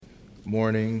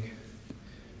Morning.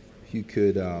 If you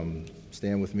could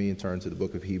stand with me and turn to the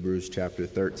book of Hebrews chapter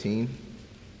 13.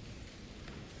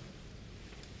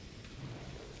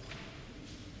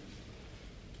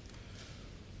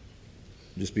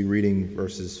 Just be reading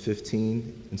verses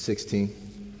 15 and 16.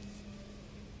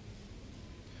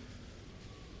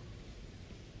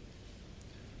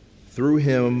 Through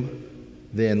him,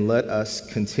 then, let us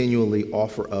continually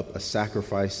offer up a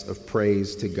sacrifice of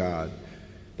praise to God,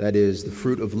 that is, the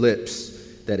fruit of lips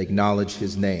that acknowledge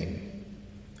his name.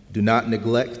 Do not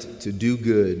neglect to do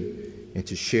good and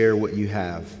to share what you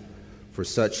have, for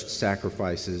such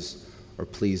sacrifices are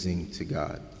pleasing to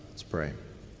God. Let's pray.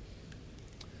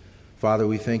 Father,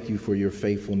 we thank you for your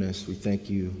faithfulness. We thank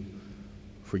you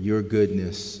for your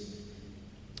goodness.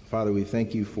 Father, we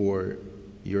thank you for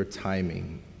your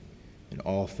timing in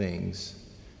all things,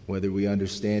 whether we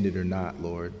understand it or not,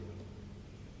 Lord.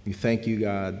 We thank you,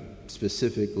 God,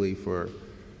 specifically for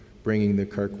bringing the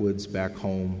Kirkwoods back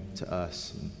home to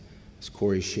us. And as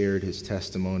Corey shared his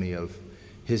testimony of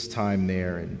his time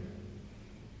there and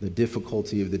the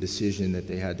difficulty of the decision that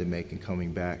they had to make in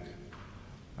coming back,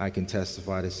 I can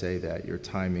testify to say that your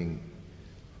timing,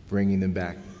 bringing them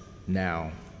back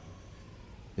now,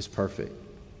 is perfect.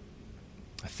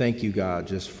 I thank you, God,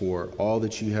 just for all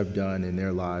that you have done in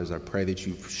their lives. I pray that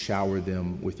you shower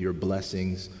them with your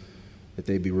blessings, that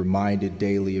they be reminded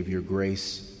daily of your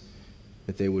grace,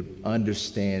 that they would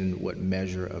understand what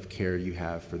measure of care you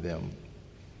have for them.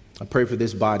 I pray for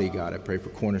this body, God. I pray for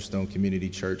Cornerstone Community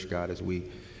Church, God, as we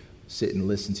sit and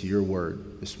listen to your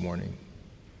word this morning.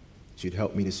 That you'd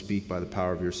help me to speak by the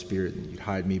power of your Spirit, and you'd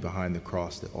hide me behind the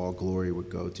cross, that all glory would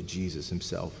go to Jesus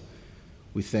himself.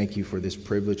 We thank you for this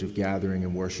privilege of gathering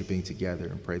and worshiping together,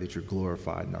 and pray that you're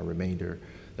glorified in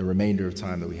the remainder of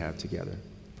time that we have together.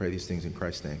 Pray these things in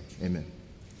Christ's name. Amen.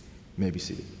 You may be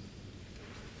seated.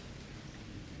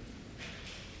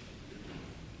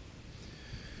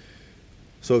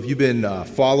 So if you've been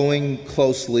following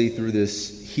closely through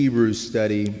this Hebrews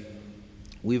study,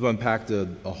 we've unpacked a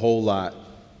whole lot,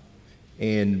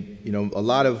 and a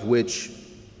lot of which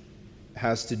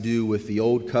has to do with the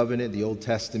Old Covenant, the Old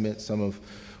Testament, some of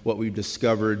what we've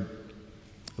discovered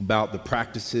about the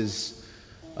practices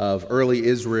of early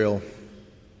Israel,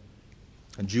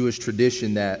 a Jewish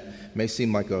tradition that may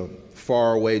seem like a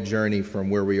faraway journey from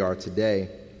where we are today.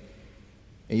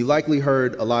 And you likely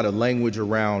heard a lot of language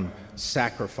around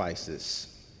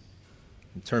sacrifices.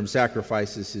 The term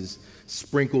sacrifices is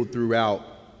sprinkled throughout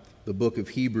the book of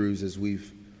Hebrews as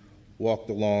we've walked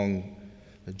along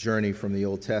a journey from the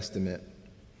Old Testament.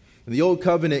 And the Old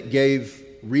Covenant gave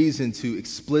reason to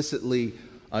explicitly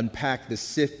unpack the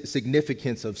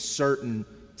significance of certain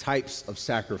types of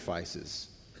sacrifices.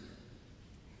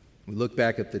 We look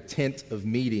back at the tent of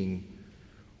meeting,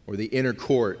 or the inner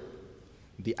court,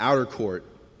 the outer court.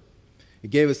 It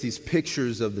gave us these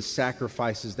pictures of the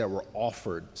sacrifices that were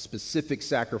offered, specific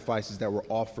sacrifices that were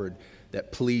offered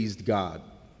that pleased God.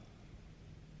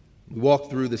 We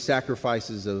walked through the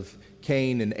sacrifices of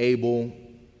Cain and Abel,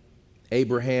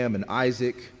 Abraham and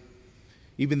Isaac,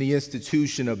 even the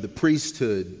institution of the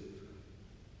priesthood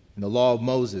and the law of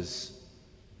Moses.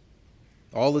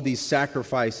 All of these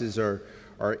sacrifices are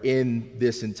in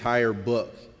this entire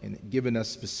book and giving us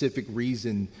specific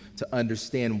reason to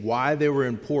understand why they were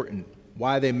important,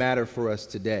 why they matter for us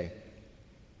today.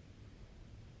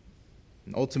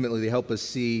 And ultimately, they help us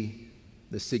see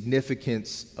the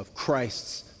significance of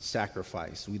Christ's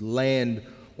sacrifice. We land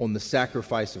on the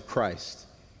sacrifice of Christ,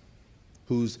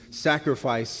 whose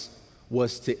sacrifice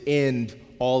was to end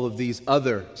all of these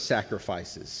other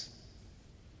sacrifices.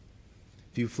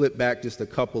 If you flip back just a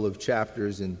couple of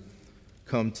chapters and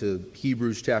come to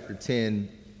Hebrews chapter 10,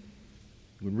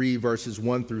 we read verses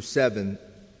 1 through 7.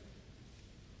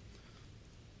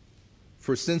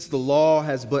 For since the law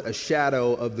has but a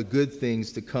shadow of the good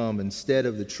things to come instead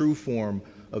of the true form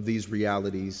of these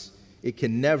realities, it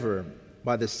can never,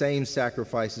 by the same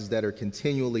sacrifices that are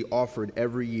continually offered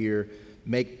every year,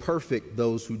 make perfect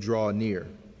those who draw near.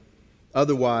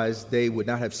 Otherwise, they would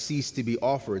not have ceased to be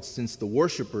offered, since the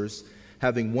worshipers,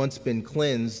 having once been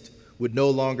cleansed, would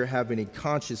no longer have any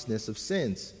consciousness of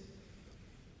sins.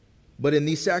 But in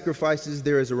these sacrifices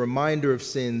there is a reminder of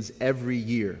sins every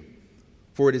year,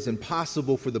 for it is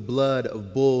impossible for the blood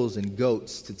of bulls and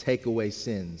goats to take away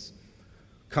sins.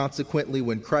 Consequently,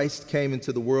 when Christ came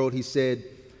into the world, he said,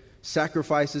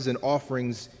 "Sacrifices and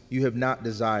offerings you have not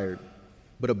desired,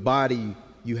 but a body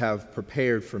you have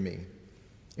prepared for me.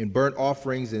 In burnt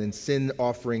offerings and in sin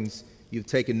offerings you've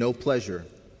taken no pleasure."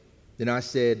 Then I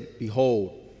said,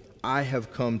 "Behold, I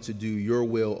have come to do your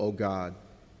will, O God,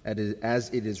 as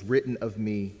it is written of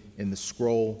me in the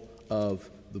scroll of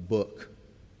the book.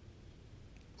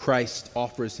 Christ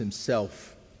offers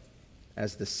himself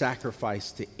as the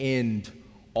sacrifice to end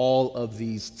all of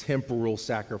these temporal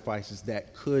sacrifices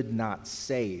that could not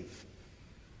save.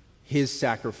 His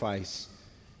sacrifice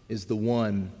is the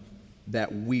one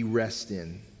that we rest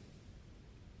in.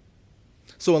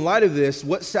 So in light of this,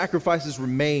 what sacrifices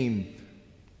remain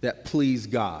that please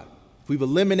God? If we've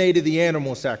eliminated the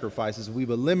animal sacrifices,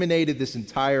 we've eliminated this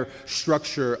entire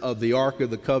structure of the Ark of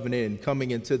the Covenant and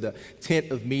coming into the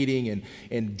tent of meeting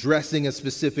and dressing a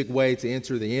specific way to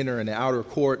enter the inner and the outer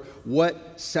court,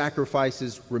 what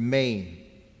sacrifices remain?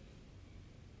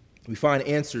 We find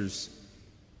answers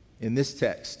in this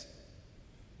text.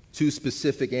 Two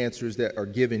specific answers that are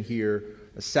given here: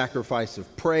 a sacrifice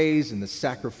of praise and the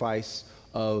sacrifice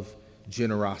of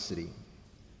generosity.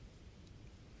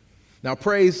 Now,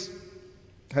 praise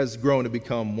has grown to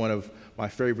become one of my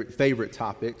favorite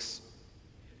topics.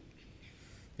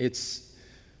 It's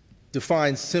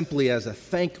defined simply as a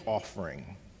thank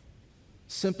offering,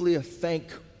 simply a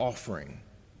thank offering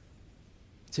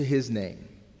to his name.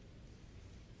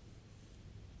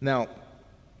 Now,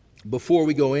 before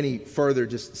we go any further,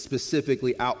 just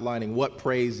specifically outlining what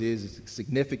praise is, its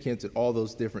significance, and all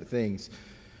those different things,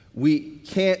 we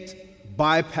can't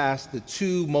bypass the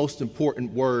two most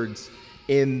important words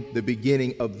in the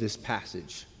beginning of this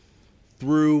passage: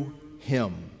 through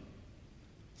him.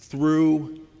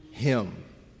 Through him.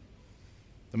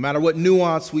 No matter what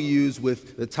nuance we use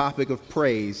with the topic of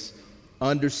praise,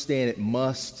 understand it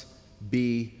must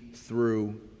be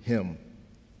through him.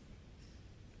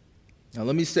 Now,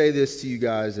 let me say this to you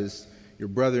guys as your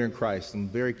brother in Christ. I'm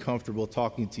very comfortable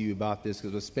talking to you about this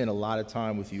because I've spent a lot of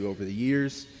time with you over the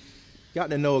years,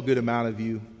 gotten to know a good amount of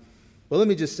you. But let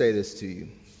me just say this to you.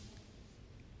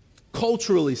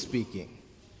 Culturally speaking,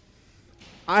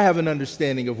 I have an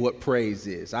understanding of what praise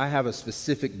is. I have a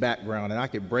specific background, and I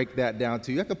could break that down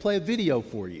to you. I could play a video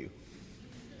for you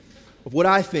of what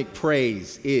I think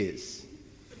praise is.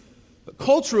 But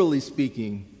culturally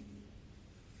speaking,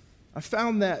 I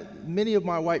found that many of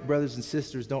my white brothers and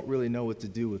sisters don't really know what to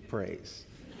do with praise.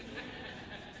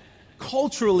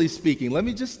 Culturally speaking,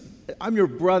 I'm your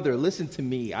brother. Listen to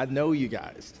me. I know you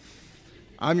guys.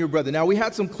 I'm your brother. Now, we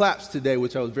had some claps today,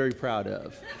 which I was very proud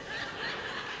of.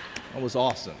 That was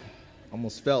awesome.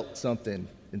 Almost felt something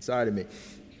inside of me.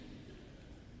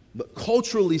 But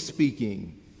culturally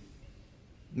speaking,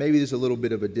 maybe there's a little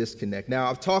bit of a disconnect. Now,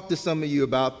 I've talked to some of you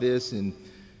about this, and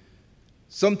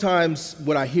sometimes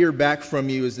what I hear back from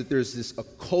you is that there's a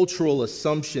cultural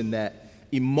assumption that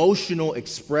emotional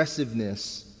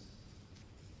expressiveness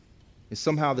is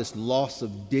somehow this loss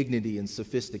of dignity and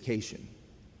sophistication.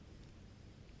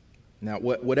 Now,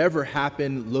 whatever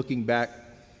happened looking back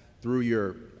through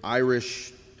your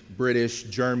Irish, British,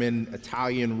 German,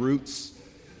 Italian roots,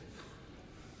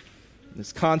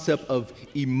 this concept of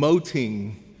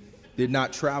emoting did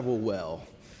not travel well,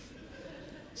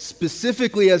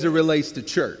 specifically as it relates to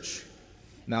church.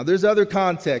 Now, there's other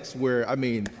contexts where,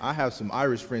 I have some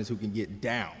Irish friends who can get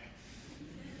down,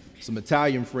 some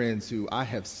Italian friends who I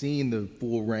have seen the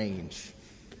full range.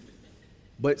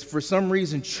 But for some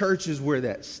reason, church is where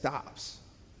that stops.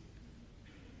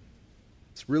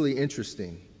 It's really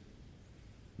interesting.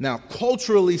 Now,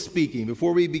 culturally speaking,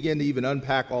 before we begin to even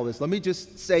unpack all this, let me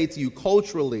just say to you,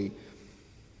 culturally,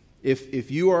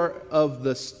 if you are of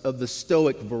the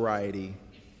Stoic variety,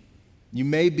 you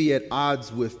may be at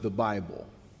odds with the Bible.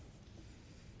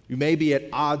 You may be at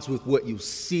odds with what you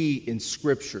see in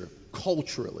Scripture,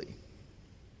 culturally.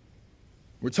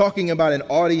 We're talking about an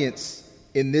audience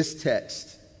in this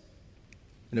text,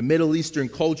 in a Middle Eastern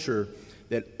culture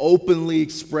that openly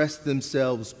express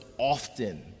themselves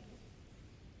often.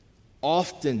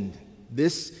 Often,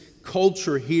 this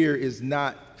culture here is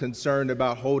not concerned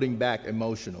about holding back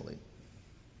emotionally.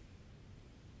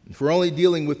 If we're only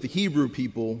dealing with the Hebrew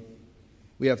people,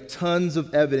 we have tons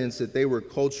of evidence that they were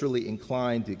culturally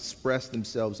inclined to express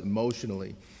themselves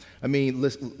emotionally.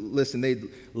 Listen, they'd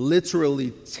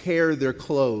literally tear their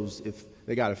clothes if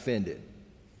they got offended.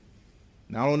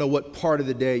 Now, I don't know what part of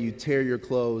the day you tear your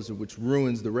clothes, which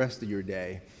ruins the rest of your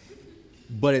day.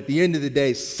 But at the end of the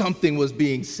day, something was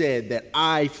being said that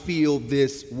I feel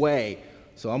this way.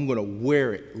 So I'm going to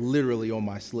wear it literally on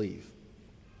my sleeve.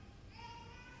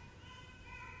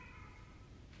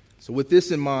 So with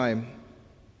this in mind,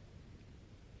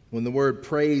 when the word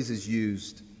praise is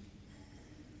used,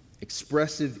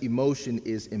 expressive emotion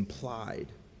is implied.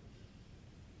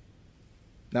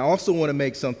 Now, I also want to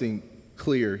make something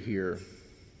clear here.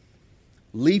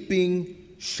 Leaping,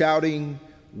 shouting,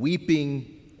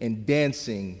 weeping, and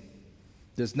dancing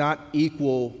does not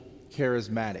equal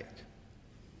charismatic.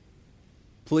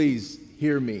 Please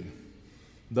hear me.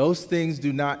 Those things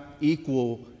do not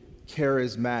equal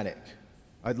charismatic.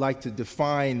 I'd like to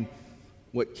define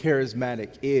what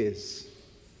charismatic is.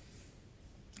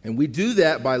 And we do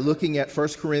that by looking at 1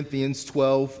 Corinthians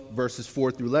 12, verses 4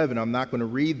 through 11. I'm not going to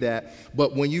read that,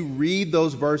 but when you read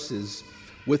those verses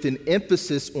with an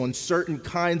emphasis on certain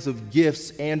kinds of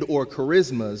gifts and or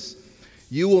charismas,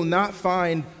 you will not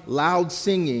find loud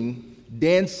singing,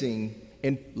 dancing,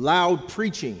 and loud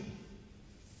preaching.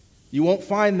 You won't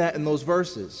find that in those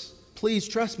verses. Please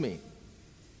trust me.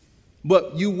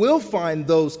 But you will find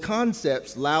those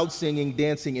concepts, loud singing,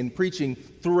 dancing, and preaching,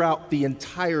 throughout the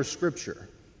entire Scripture.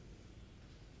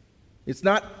 It's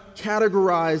not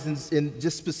categorized in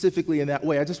just specifically in that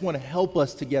way. I just want to help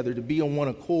us together to be on one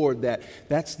accord that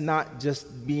that's not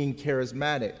just being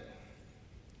charismatic.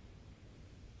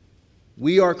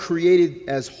 We are created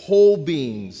as whole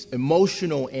beings,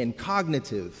 emotional and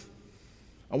cognitive.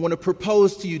 I want to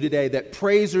propose to you today that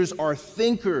praisers are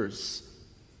thinkers.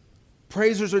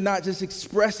 Praisers are not just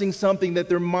expressing something that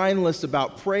they're mindless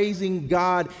about. Praising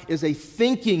God is a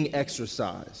thinking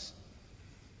exercise.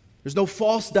 There's no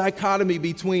false dichotomy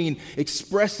between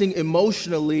expressing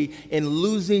emotionally and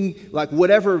losing like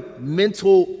whatever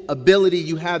mental ability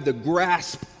you have to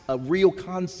grasp a real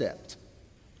concept.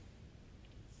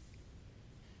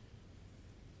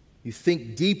 You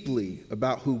think deeply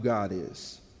about who God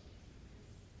is.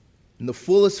 And the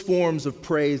fullest forms of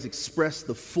praise express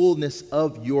the fullness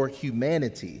of your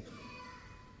humanity.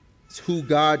 It's who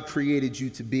God created you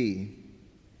to be.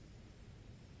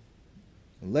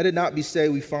 And let it not be said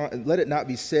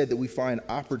that we find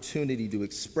opportunity to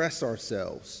express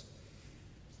ourselves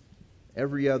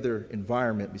every other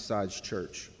environment besides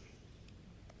church.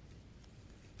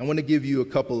 I want to give you a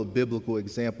couple of biblical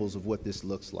examples of what this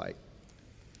looks like.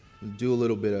 We'll do a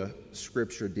little bit of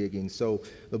scripture digging. So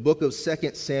the book of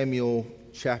 2 Samuel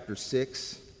chapter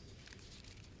 6.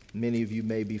 Many of you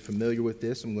may be familiar with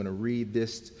this. I'm going to read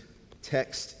this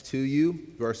text to you,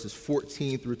 verses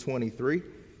 14 through 23.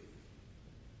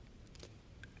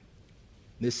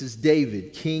 This is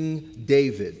David, King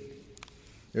David.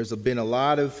 There's been a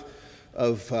lot of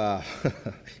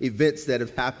events that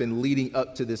have happened leading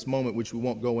up to this moment, which we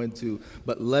won't go into,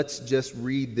 but let's just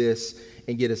read this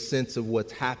and get a sense of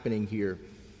what's happening here.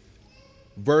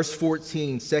 Verse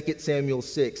 14, 2 Samuel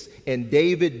 6, and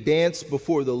David danced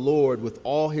before the Lord with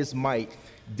all his might.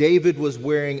 David was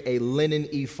wearing a linen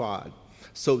ephod.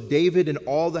 So David and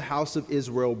all the house of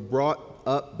Israel brought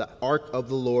up the ark of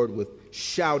the Lord with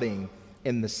shouting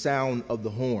and the sound of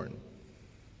the horn.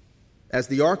 As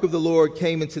the ark of the Lord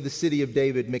came into the city of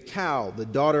David, Michal, the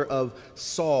daughter of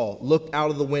Saul, looked out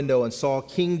of the window and saw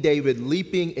King David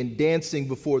leaping and dancing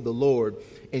before the Lord,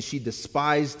 and she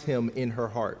despised him in her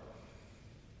heart.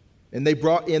 And they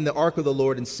brought in the ark of the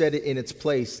Lord and set it in its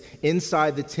place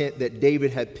inside the tent that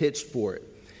David had pitched for it.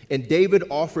 And David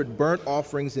offered burnt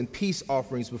offerings and peace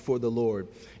offerings before the Lord.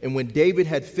 And when David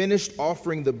had finished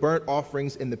offering the burnt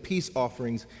offerings and the peace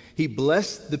offerings, he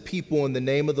blessed the people in the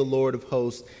name of the Lord of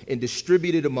hosts and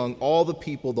distributed among all the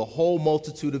people, the whole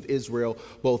multitude of Israel,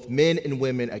 both men and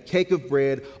women, a cake of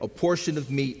bread, a portion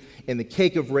of meat, and the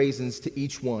cake of raisins to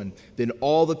each one. Then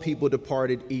all the people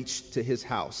departed, each to his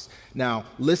house. Now,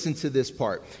 listen to this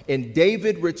part. And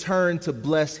David returned to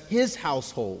bless his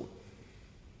household.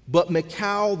 But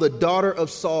Michal, the daughter of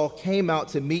Saul, came out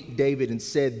to meet David and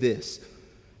said this,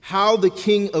 how the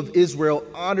king of Israel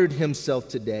honored himself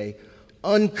today,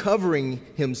 uncovering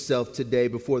himself today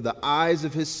before the eyes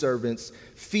of his servants,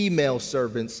 female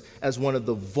servants, as one of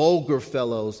the vulgar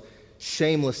fellows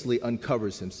shamelessly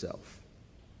uncovers himself.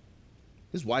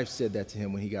 His wife said that to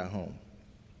him when he got home.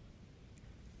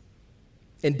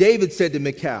 And David said to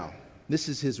Michal, this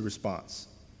is his response.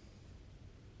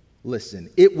 Listen,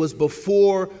 it was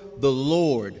before the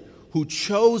Lord who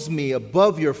chose me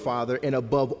above your father and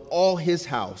above all his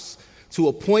house to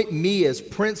appoint me as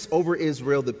prince over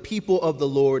Israel, the people of the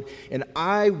Lord, and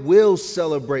I will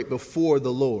celebrate before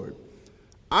the Lord.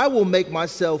 I will make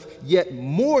myself yet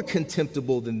more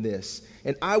contemptible than this,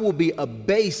 and I will be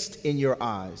abased in your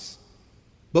eyes.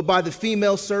 But by the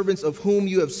female servants of whom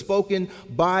you have spoken,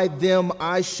 by them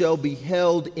I shall be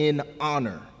held in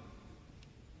honor.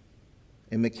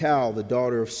 And Michal, the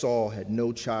daughter of Saul, had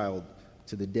no child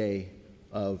to the day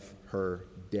of her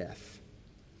death.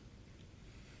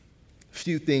 A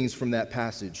few things from that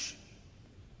passage.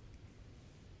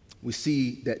 We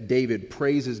see that David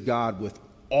praises God with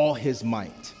all his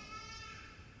might.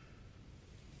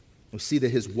 We see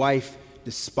that his wife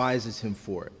despises him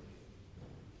for it.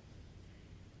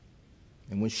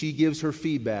 And when she gives her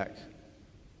feedback,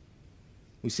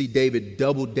 we see David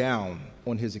double down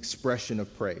on his expression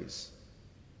of praise.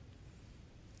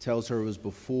 tells her it was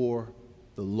before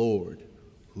the Lord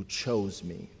who chose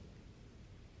me.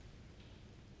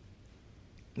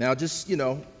 Now, just,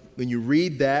 when you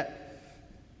read that,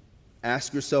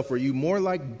 ask yourself, are you more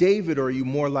like David or are you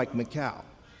more like Michal?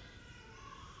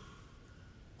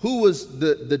 Who was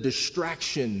the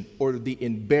distraction or the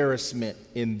embarrassment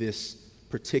in this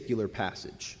particular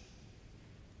passage?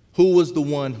 Who was the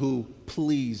one who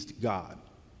pleased God?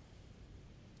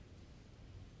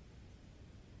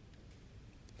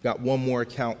 Got one more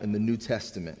account in the New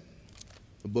Testament,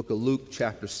 the book of Luke,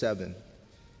 chapter 7.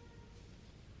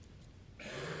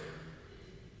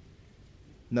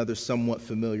 Another somewhat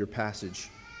familiar passage.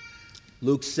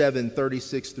 Luke 7,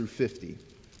 36 through 50.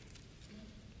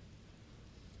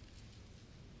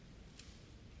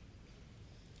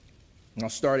 And I'll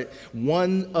start it.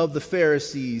 One of the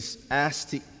Pharisees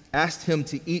asked him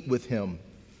to eat with him,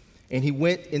 and he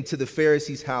went into the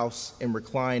Pharisee's house and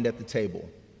reclined at the table.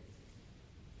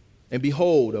 And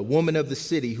behold, a woman of the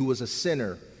city who was a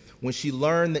sinner, when she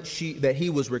learned that he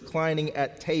was reclining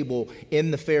at table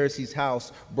in the Pharisee's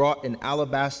house, brought an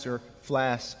alabaster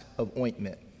flask of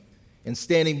ointment. And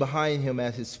standing behind him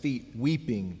at his feet,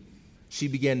 weeping, she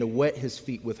began to wet his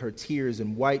feet with her tears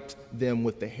and wiped them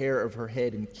with the hair of her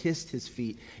head and kissed his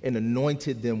feet and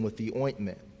anointed them with the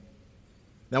ointment.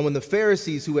 Now when the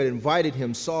Pharisees who had invited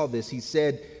him saw this, he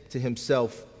said to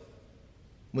himself,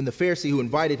 When the Pharisee who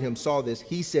invited him saw this,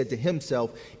 he said to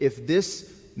himself, if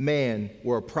this man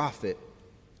were a prophet,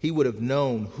 he would have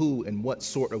known who and what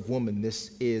sort of woman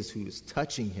this is who is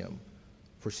touching him,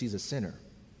 for she's a sinner.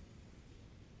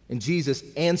 And Jesus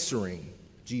answering,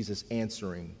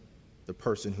 the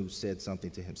person who said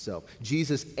something to himself,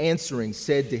 Jesus answering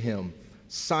said to him,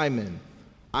 Simon,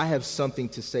 I have something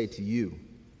to say to you.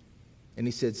 And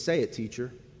he said, say it,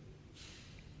 teacher.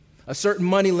 A certain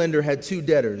moneylender had two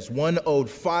debtors. One owed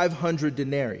 500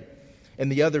 denarii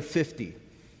and the other 50.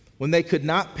 When they could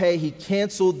not pay, he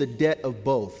canceled the debt of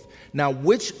both. Now,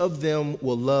 which of them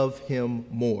will love him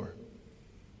more?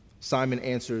 Simon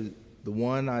answered, the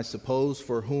one, I suppose,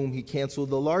 for whom he canceled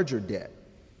the larger debt.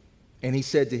 And he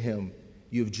said to him,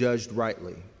 you have judged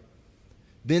rightly.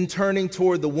 Then turning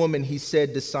toward the woman, he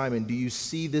said to Simon, do you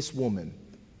see this woman?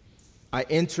 I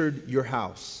entered your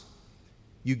house.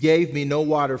 You gave me no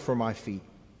water for my feet,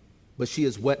 but she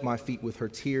has wet my feet with her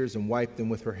tears and wiped them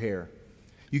with her hair.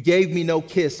 You gave me no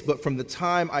kiss, but from the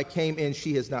time I came in,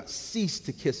 she has not ceased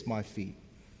to kiss my feet.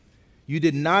 You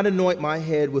did not anoint my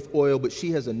head with oil, but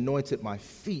she has anointed my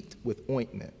feet with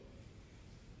ointment.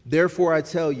 Therefore I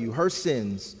tell you, her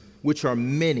sins, which are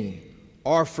many,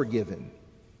 are forgiven,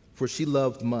 for she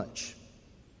loved much.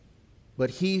 But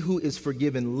he who is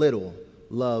forgiven little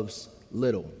loves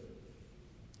little.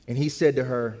 And he said to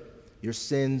her, your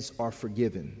sins are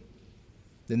forgiven.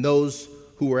 Then those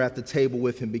who were at the table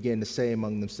with him began to say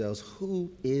among themselves,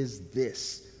 who is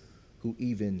this who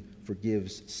even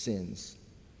forgives sins?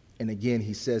 And again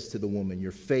he says to the woman,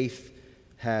 your faith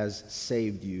has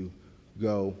saved you.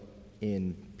 Go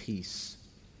in peace.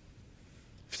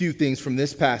 Few things from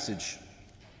this passage.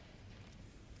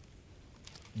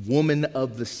 Woman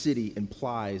of the city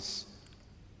implies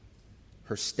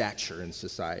her stature in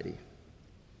society.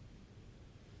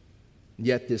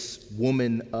 Yet this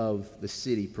woman of the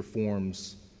city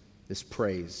performs this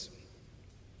praise.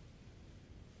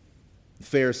 The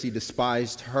Pharisee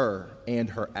despised her and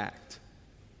her act.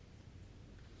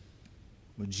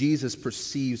 When Jesus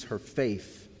perceives her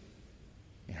faith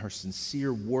and her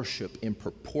sincere worship in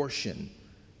proportion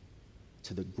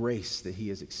to the grace that he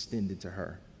has extended to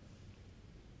her.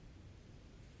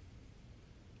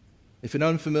 If an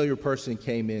unfamiliar person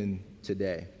came in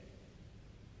today,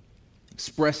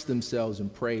 expressed themselves in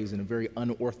praise in a very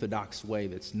unorthodox way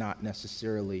that's not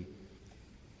necessarily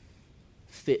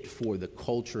fit for the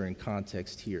culture and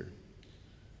context here,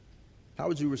 how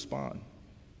would you respond?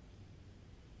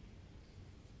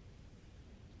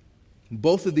 In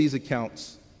both of these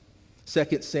accounts,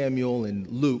 2 Samuel and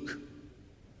Luke,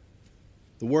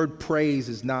 the word praise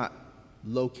is not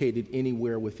located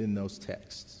anywhere within those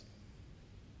texts.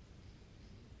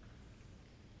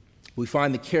 We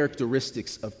find the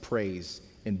characteristics of praise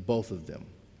in both of them.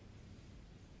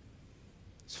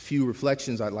 There's a few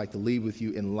reflections I'd like to leave with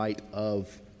you in light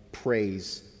of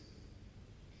praise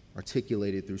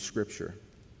articulated through Scripture.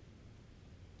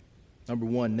 Number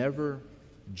one, never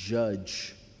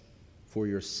judge for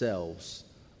yourselves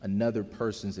another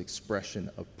person's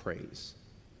expression of praise.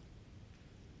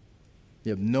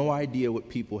 You have no idea what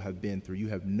people have been through. You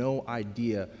have no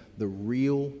idea the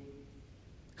real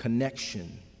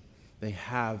connection they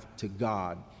have to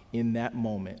God in that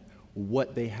moment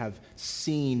what they have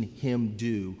seen him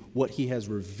do, what he has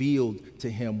revealed to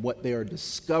him, what they are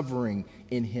discovering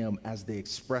in him as they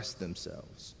express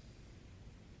themselves.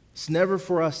 It's never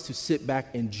for us to sit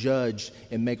back and judge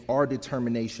and make our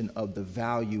determination of the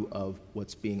value of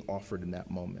what's being offered in that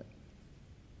moment.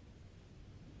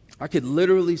 I could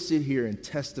literally sit here and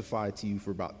testify to you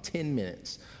for about 10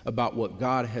 minutes about what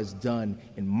God has done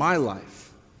in my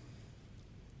life,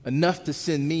 enough to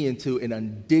send me into an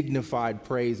undignified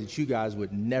praise that you guys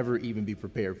would never even be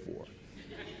prepared for.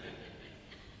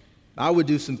 I would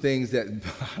do some things that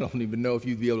I don't even know if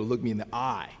you'd be able to look me in the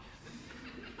eye.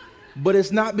 But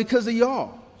it's not because of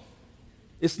y'all.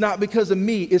 It's not because of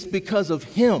me. It's because of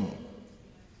him.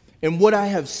 And what I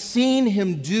have seen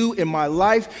him do in my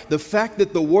life, the fact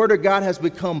that the Word of God has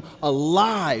become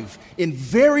alive in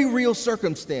very real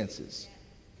circumstances.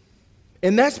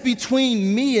 And that's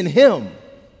between me and him.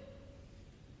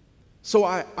 So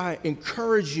I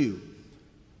encourage you,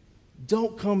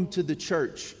 don't come to the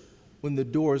church when the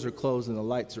doors are closed and the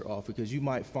lights are off, because you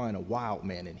might find a wild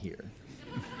man in here.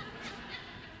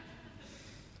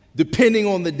 Depending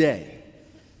on the day,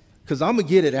 because I'm going to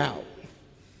get it out.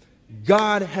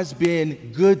 God has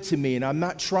been good to me, and I'm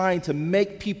not trying to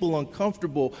make people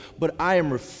uncomfortable, but I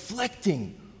am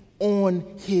reflecting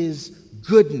on his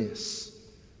goodness.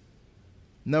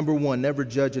 Number one, never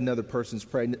judge another person's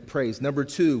praise. Number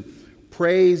two,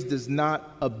 praise does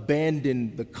not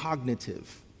abandon the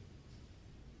cognitive.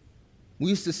 We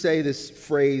used to say this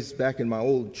phrase back in my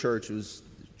old church. It was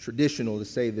traditional to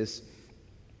say this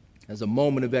as a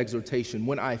moment of exhortation.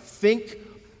 When I think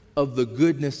of the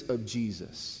goodness of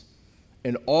Jesus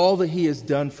and all that he has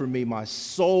done for me, my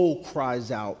soul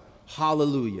cries out,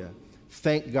 hallelujah,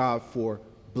 thank God for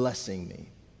blessing me.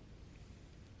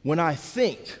 When I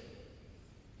think,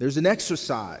 there's an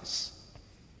exercise.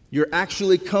 You're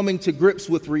actually coming to grips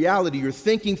with reality. You're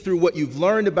thinking through what you've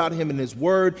learned about him in his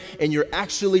word, and you're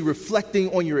actually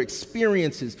reflecting on your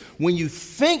experiences. When you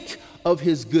think of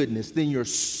his goodness, then your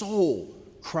soul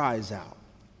cries out.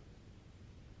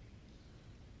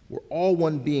 We're all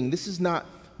one being. This is not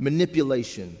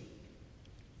manipulation.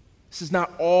 This is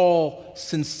not all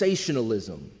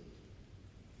sensationalism.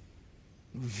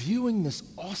 We're viewing this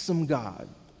awesome God,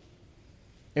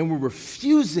 and we're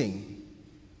refusing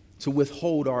to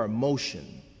withhold our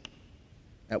emotion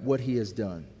at what he has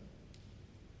done.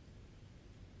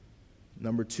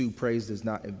 Number two, praise does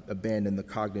not abandon the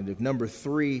cognitive. Number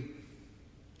three,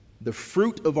 the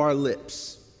fruit of our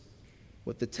lips,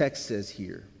 what the text says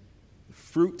here, the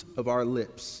fruit of our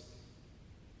lips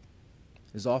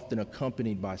is often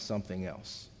accompanied by something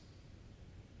else.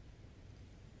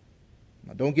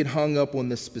 Now, don't get hung up on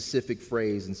this specific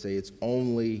phrase and say it's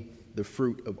only the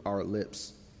fruit of our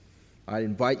lips. I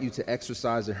invite you to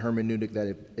exercise a hermeneutic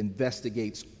that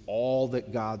investigates all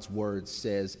that God's word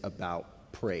says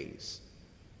about praise.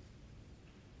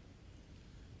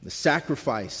 The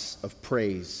sacrifice of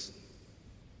praise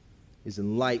is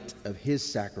in light of his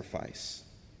sacrifice.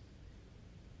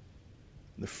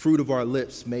 The fruit of our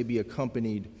lips may be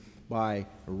accompanied by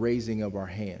a raising of our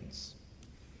hands.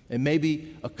 It may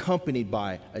be accompanied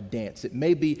by a dance. It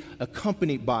may be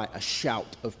accompanied by a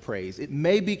shout of praise. It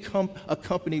may be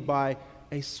accompanied by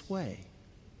a sway.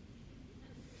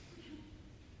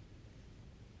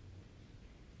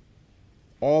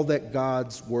 All that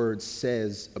God's word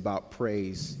says about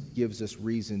praise gives us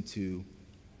reason to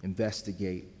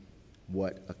investigate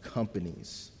what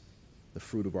accompanies the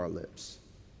fruit of our lips.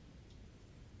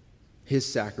 His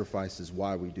sacrifice is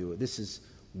why we do it. This is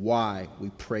why we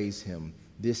praise him.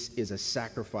 This is a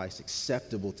sacrifice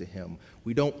acceptable to him.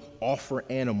 We don't offer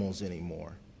animals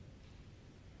anymore.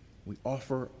 We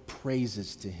offer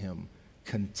praises to him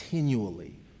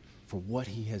continually for what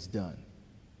he has done.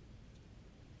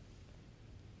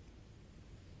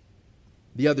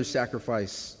 The other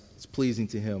sacrifice that's pleasing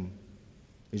to him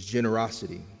is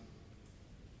generosity.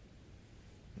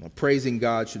 Now, praising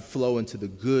God should flow into the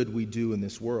good we do in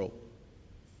this world.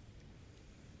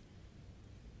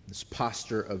 This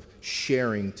posture of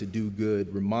sharing to do good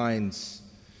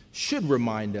should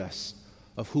remind us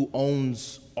of who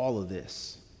owns all of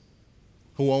this,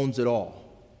 who owns it all.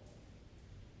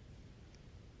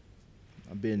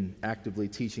 I've been actively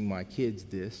teaching my kids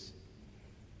this.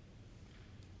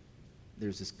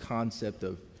 There's this concept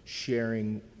of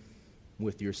sharing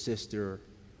with your sister.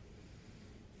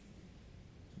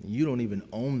 You don't even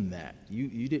own that.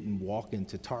 You didn't walk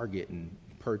into Target and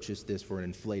purchase this for an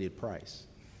inflated price.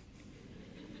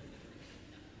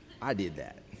 I did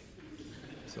that,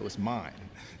 so it's mine.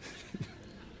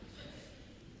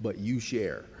 But you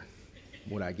share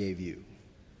what I gave you.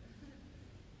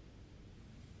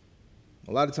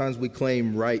 A lot of times we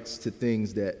claim rights to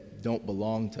things that don't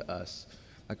belong to us.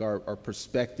 Like our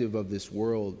perspective of this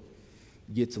world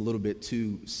gets a little bit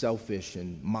too selfish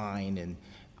and mine, and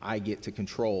I get to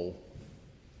control.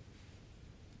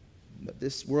 But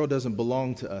this world doesn't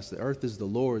belong to us. The earth is the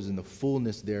Lord's and the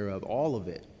fullness thereof. All of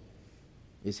it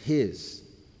is His.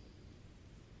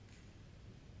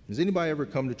 Has anybody ever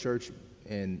come to church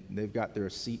and they've got their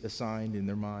seat assigned in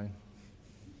their mind?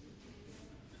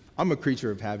 I'm a creature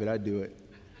of habit. I do it.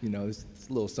 You know, there's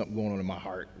a little something going on in my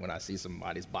heart when I see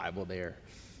somebody's Bible there.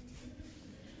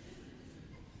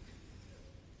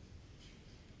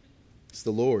 It's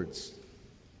the Lord's.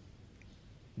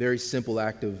 Very simple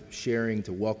act of sharing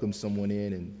to welcome someone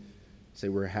in and say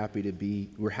we're happy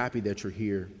that you're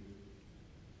here.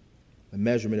 The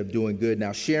measurement of doing good.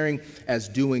 Now, sharing as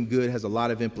doing good has a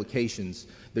lot of implications.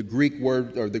 The Greek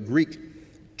word, or the Greek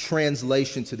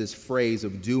translation to this phrase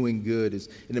of doing good, is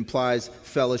it implies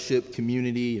fellowship,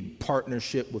 community, and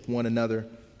partnership with one another.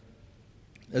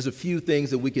 There's a few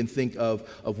things that we can think of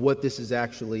what this is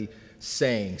actually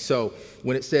saying. So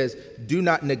when it says, do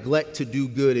not neglect to do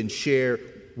good and share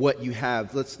what you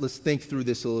have, let's think through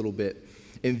this a little bit.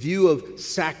 In view of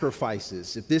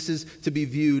sacrifices, if this is to be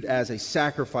viewed as a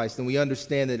sacrifice, then we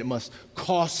understand that it must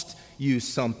cost you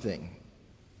something.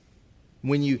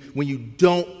 When you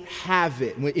don't have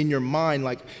it in your mind,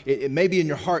 like it may be in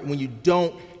your heart, when you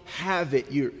don't have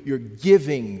it, you're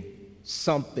giving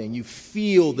something. You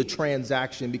feel the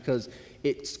transaction because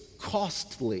it's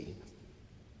costly.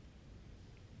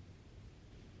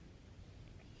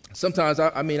 Sometimes,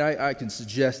 I can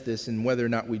suggest this, and whether or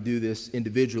not we do this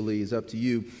individually is up to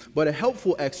you, but a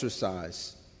helpful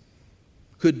exercise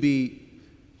could be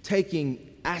taking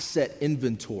asset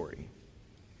inventory,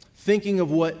 thinking of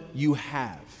what you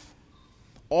have,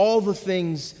 all the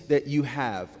things that you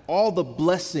have, all the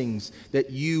blessings that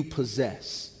you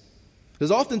possess.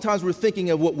 Because oftentimes we're thinking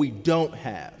of what we don't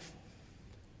have.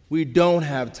 We don't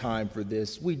have time for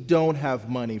this. We don't have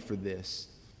money for this.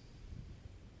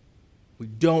 We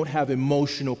don't have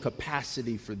emotional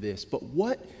capacity for this. But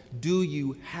what do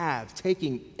you have?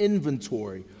 Taking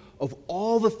inventory of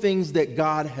all the things that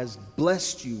God has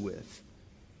blessed you with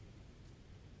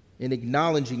and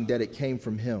acknowledging that it came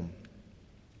from Him.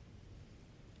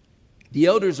 The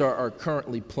elders are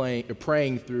currently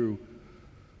praying through.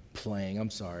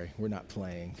 We're not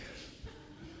playing.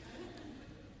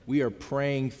 We are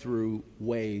praying through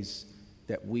ways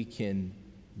that we can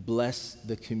bless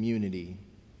the community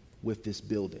with this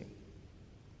building.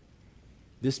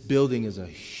 This building is a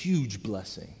huge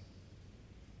blessing.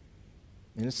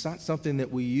 And it's not something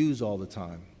that we use all the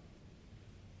time.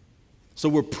 So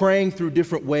we're praying through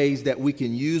different ways that we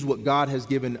can use what God has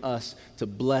given us to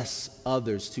bless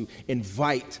others, to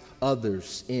invite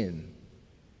others in.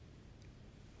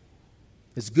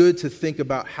 It's good to think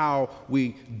about how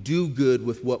we do good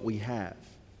with what we have.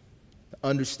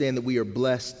 Understand that we are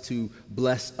blessed to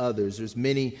bless others. There's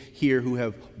many here who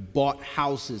have bought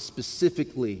houses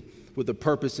specifically with the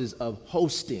purposes of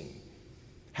hosting,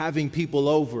 having people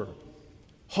over,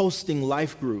 hosting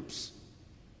life groups.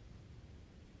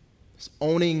 It's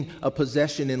owning a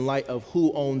possession in light of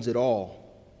who owns it all.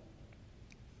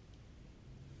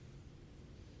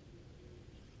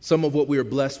 Some of what we are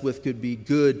blessed with could be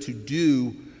good to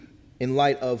do in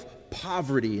light of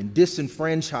poverty and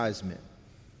disenfranchisement.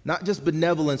 Not just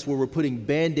benevolence where we're putting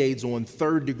Band-Aids on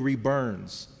third-degree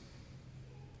burns,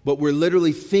 but we're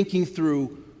literally thinking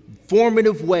through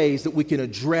formative ways that we can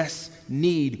address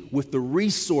need with the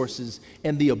resources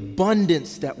and the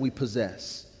abundance that we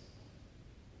possess.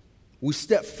 We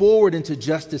step forward into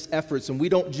justice efforts, and we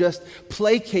don't just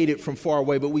placate it from far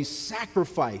away, but we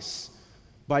sacrifice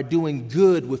by doing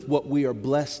good with what we are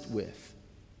blessed with.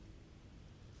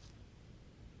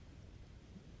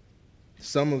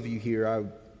 Some of you here, I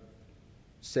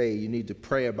say you need to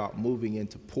pray about moving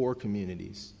into poor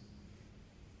communities.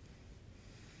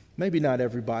 Maybe not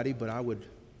everybody, but I would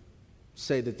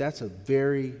say that that's a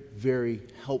very, very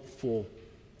helpful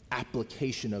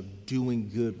application of doing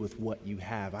good with what you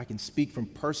have. I can speak from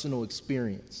personal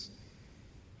experience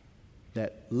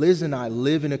that Liz and I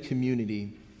live in a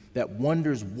community that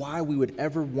wonders why we would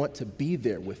ever want to be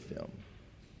there with them.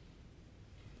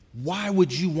 Why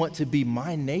would you want to be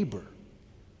my neighbor?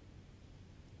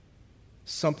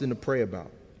 Something to pray about.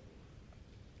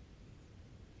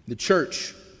 The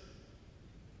church,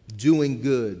 doing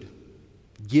good,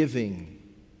 giving,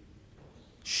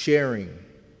 sharing.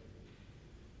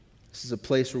 This is a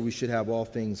place where we should have all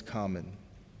things common.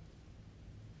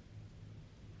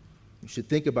 We should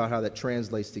think about how that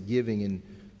translates to giving in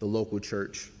the local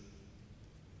church.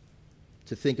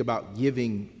 To think about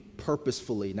giving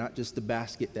purposefully, not just the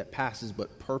basket that passes,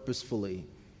 but purposefully.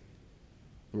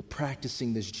 We're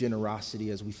practicing this generosity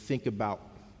as we think about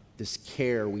this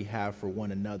care we have for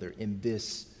one another in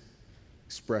this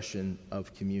expression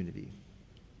of community.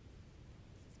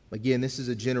 Again, this is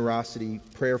a generosity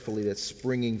prayerfully that's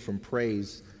springing from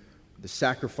praise, the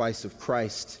sacrifice of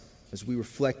Christ. As we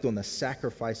reflect on the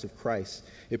sacrifice of Christ,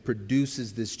 it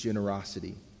produces this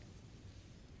generosity.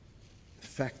 The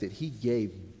fact that he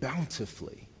gave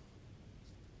bountifully.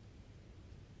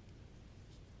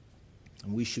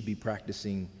 And we should be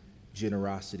practicing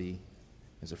generosity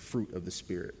as a fruit of the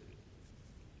Spirit.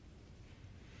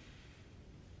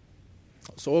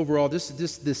 So overall, this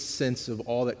sense of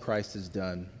all that Christ has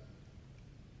done,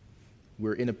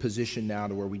 we're in a position now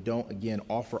to where we don't, again,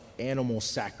 offer animal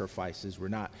sacrifices. We're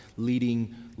not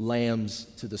leading lambs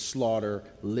to the slaughter,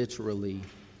 literally.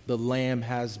 The lamb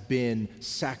has been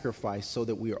sacrificed so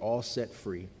that we are all set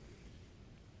free.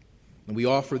 And we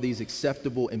offer these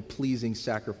acceptable and pleasing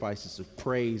sacrifices of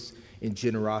praise and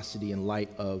generosity in light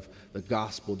of the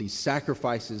gospel. These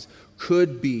sacrifices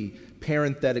could be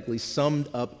parenthetically summed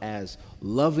up as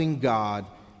loving God,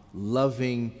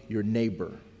 loving your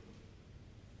neighbor.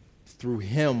 Through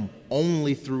him,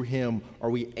 only through him,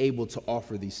 are we able to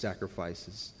offer these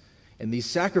sacrifices. And these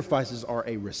sacrifices are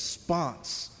a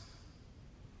response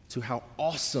to how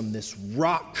awesome this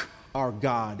rock, our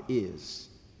God, is.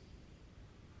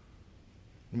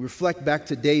 And reflect back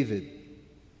to David.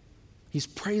 He's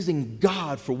praising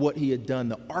God for what he had done.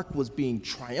 The ark was being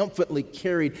triumphantly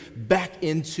carried back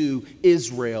into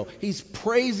Israel. He's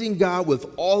praising God with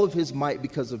all of his might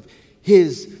because of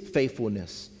his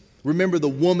faithfulness. Remember the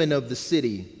woman of the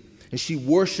city, and she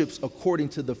worships according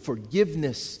to the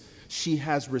forgiveness she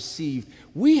has received.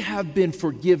 We have been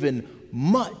forgiven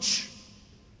much.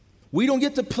 We don't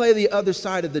get to play the other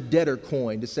side of the debtor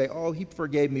coin to say, oh, he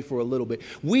forgave me for a little bit.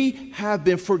 We have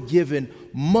been forgiven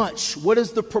much. What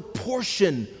is the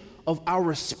proportion of our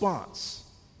response?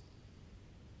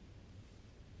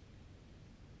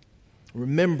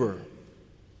 Remember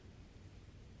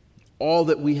all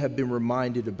that we have been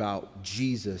reminded about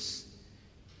Jesus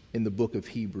in the book of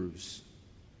Hebrews.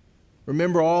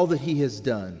 Remember all that he has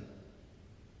done.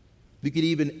 You could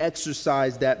even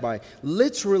exercise that by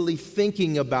literally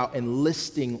thinking about and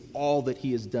listing all that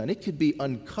he has done. It could be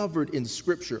uncovered in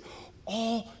Scripture,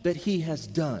 all that he has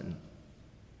done.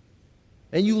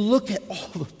 And you look at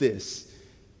all of this,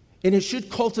 and it should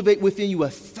cultivate within you a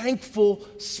thankful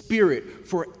spirit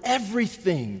for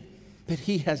everything that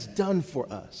he has done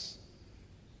for us.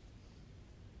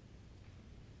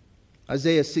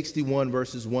 Isaiah 61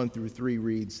 verses 1 through 3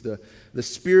 reads, the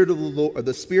Spirit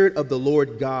of the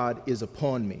Lord God is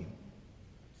upon me,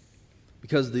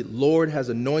 because the Lord has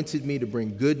anointed me to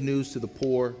bring good news to the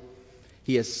poor.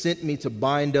 He has sent me to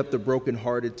bind up the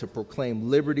brokenhearted, to proclaim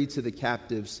liberty to the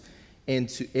captives, and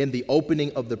the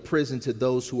opening of the prison to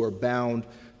those who are bound,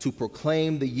 to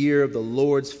proclaim the year of the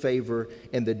Lord's favor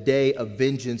and the day of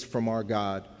vengeance from our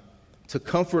God, to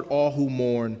comfort all who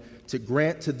mourn, to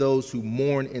grant to those who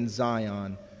mourn in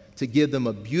Zion, to give them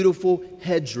a beautiful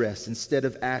headdress instead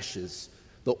of ashes,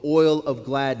 the oil of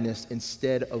gladness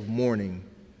instead of mourning,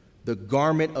 the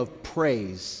garment of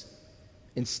praise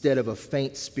instead of a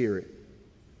faint spirit,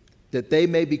 that they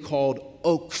may be called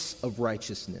oaks of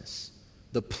righteousness,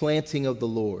 the planting of the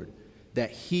Lord,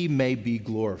 that he may be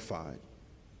glorified.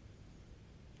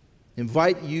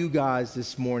 Invite you guys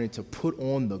this morning to put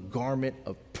on the garment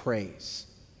of praise.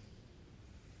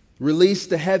 Release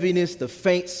the heaviness, the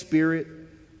faint spirit.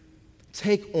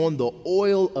 Take on the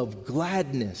oil of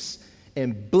gladness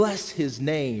and bless his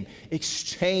name.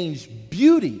 Exchange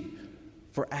beauty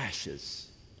for ashes.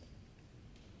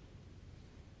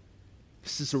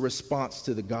 This is a response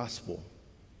to the gospel.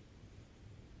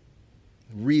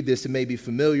 Read this, it may be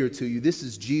familiar to you. This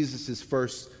is Jesus'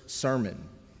 first sermon.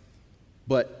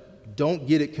 But don't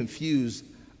get it confused.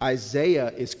 Isaiah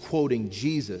is quoting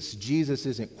Jesus. Jesus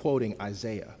isn't quoting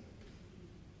Isaiah.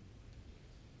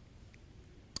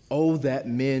 Oh, that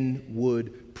men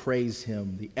would praise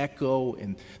him. The echo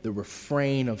and the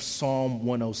refrain of Psalm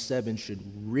 107 should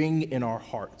ring in our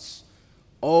hearts.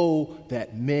 Oh,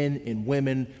 that men and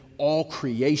women, all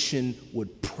creation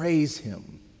would praise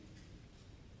him.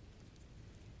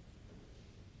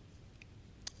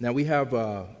 Now we have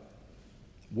a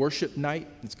worship night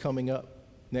that's coming up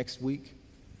next week.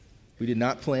 We did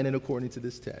not plan it according to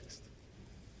this text.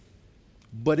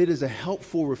 But it is a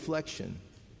helpful reflection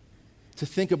to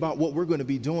think about what we're going to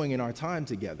be doing in our time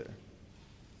together.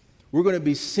 We're going to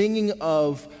be singing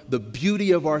of the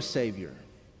beauty of our Savior.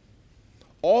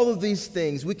 All of these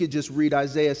things, we could just read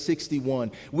Isaiah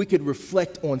 61. We could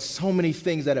reflect on so many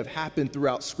things that have happened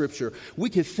throughout Scripture. We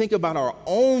could think about our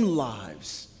own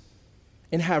lives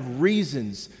and have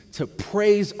reasons to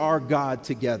praise our God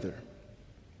together.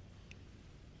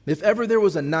 If ever there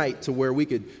was a night to where we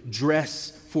could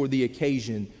dress for the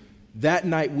occasion, that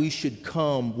night we should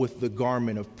come with the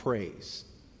garment of praise.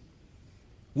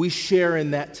 We share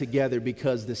in that together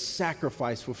because the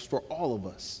sacrifice was for all of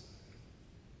us.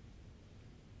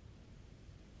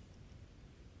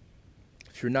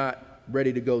 If you're not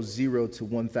ready to go 0 to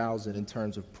 1,000 in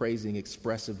terms of praising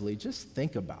expressively, just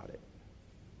think about it.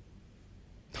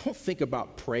 Don't think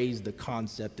about praise, the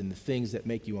concept, and the things that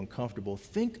make you uncomfortable.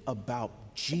 Think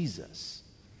about Jesus.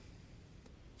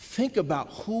 Think about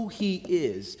who he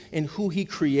is and who he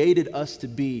created us to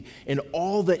be and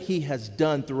all that he has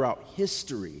done throughout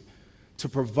history to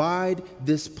provide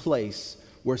this place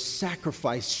where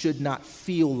sacrifice should not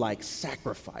feel like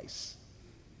sacrifice.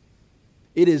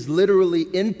 It is literally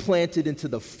implanted into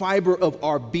the fiber of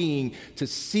our being to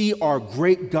see our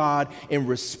great God and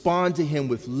respond to him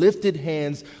with lifted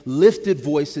hands, lifted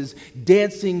voices,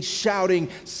 dancing, shouting,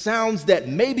 sounds that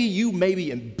maybe you may be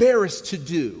embarrassed to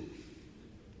do.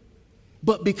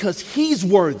 But because he's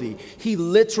worthy, he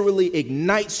literally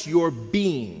ignites your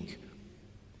being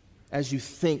as you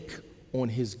think on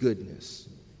his goodness.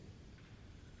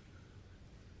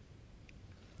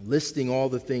 Listing all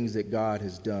the things that God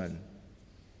has done.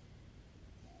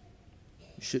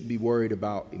 You shouldn't be worried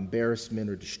about embarrassment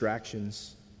or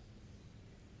distractions.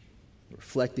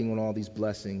 Reflecting on all these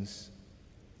blessings.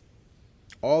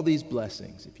 All these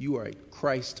blessings, if you are a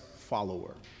Christ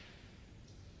follower,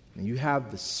 and you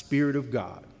have the Spirit of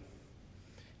God,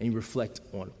 and you reflect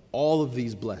on all of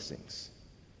these blessings,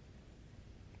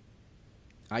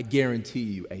 I guarantee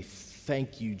you a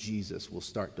thank you, Jesus, will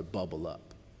start to bubble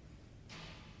up.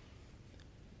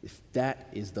 If that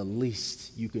is the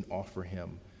least you can offer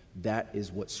him, that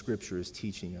is what Scripture is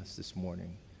teaching us this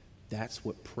morning. That's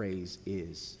what praise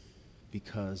is,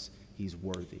 because he's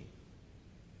worthy.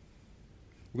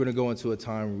 We're going to go into a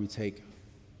time where we take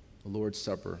the Lord's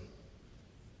Supper,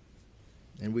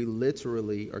 and we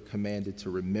literally are commanded to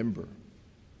remember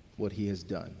what he has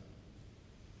done.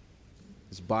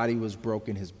 His body was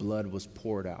broken, his blood was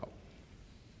poured out.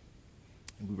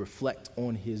 And we reflect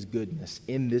on his goodness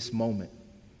in this moment.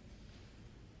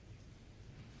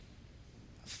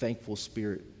 A thankful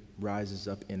spirit rises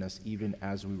up in us even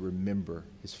as we remember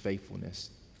his faithfulness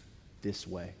this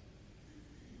way.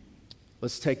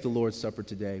 Let's take the Lord's Supper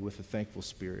today with a thankful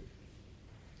spirit.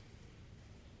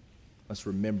 Let's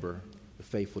remember the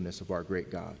faithfulness of our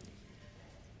great God.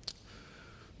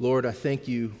 Lord, I thank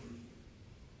you.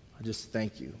 I just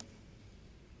thank you.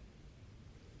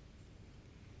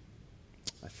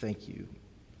 I thank you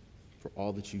for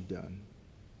all that you've done.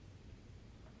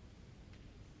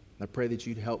 I pray that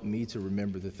you'd help me to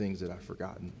remember the things that I've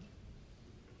forgotten.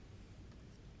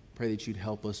 Pray that you'd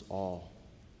help us all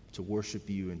to worship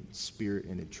you in spirit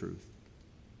and in truth.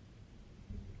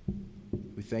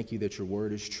 We thank you that your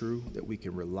word is true, that we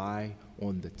can rely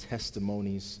on the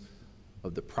testimonies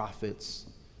of the prophets,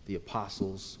 the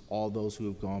apostles, all those who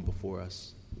have gone before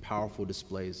us, powerful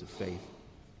displays of faith,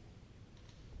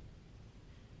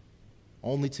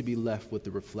 only to be left with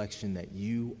the reflection that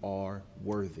you are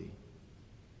worthy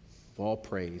of all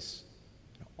praise,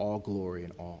 all glory,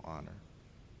 and all honor.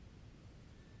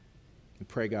 We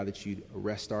pray, God, that you'd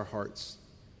arrest our hearts,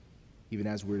 even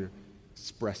as we're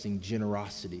expressing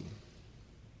generosity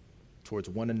towards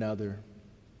one another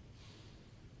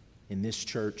in this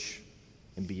church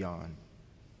and beyond.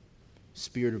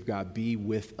 Spirit of God, be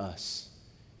with us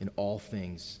in all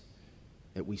things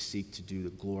that we seek to do to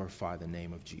glorify the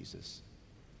name of Jesus.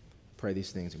 Pray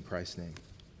these things in Christ's name.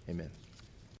 Amen.